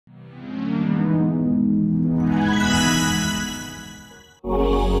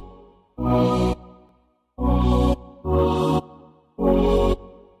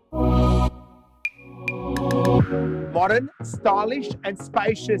Modern, stylish and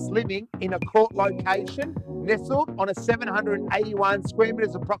spacious living in a court location, nestled on a 781 square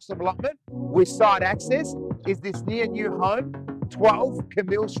metres approximate allotment with side access, is this near new home, 12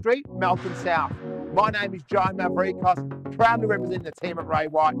 Kamil Street, Melton South. My name is Joe Mavrikos, proudly representing the team at Ray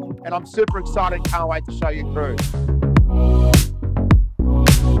White, and I'm super excited and can't wait to show you through.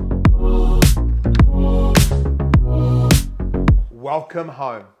 Welcome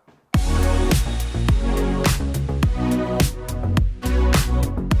home.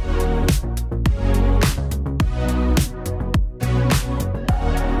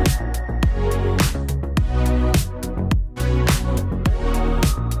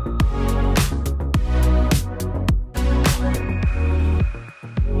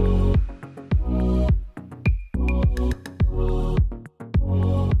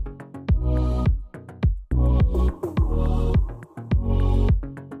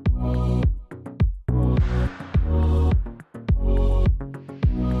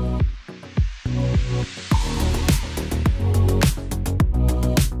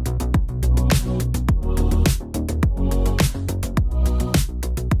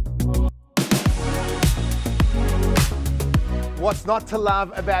 What's not to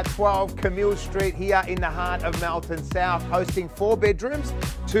love about 12 Kamil Street here in the heart of Melton South, hosting 4 bedrooms,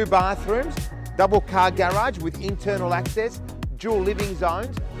 2 bathrooms, double car garage with internal access, dual living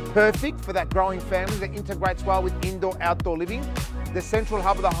zones, perfect for that growing family that integrates well with indoor-outdoor living. The central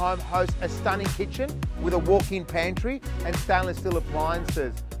hub of the home hosts a stunning kitchen with a walk-in pantry and stainless steel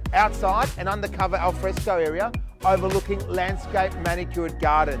appliances. Outside, an undercover alfresco area overlooking landscape manicured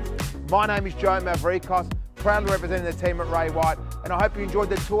gardens. My name is Joe Mavrikos, proudly representing the team at Ray White, and I hope you enjoyed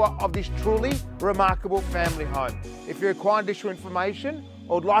the tour of this truly remarkable family home. If you require additional information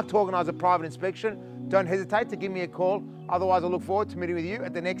or would like to organise a private inspection, don't hesitate to give me a call. Otherwise, I look forward to meeting with you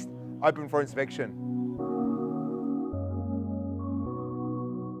at the next Open for Inspection.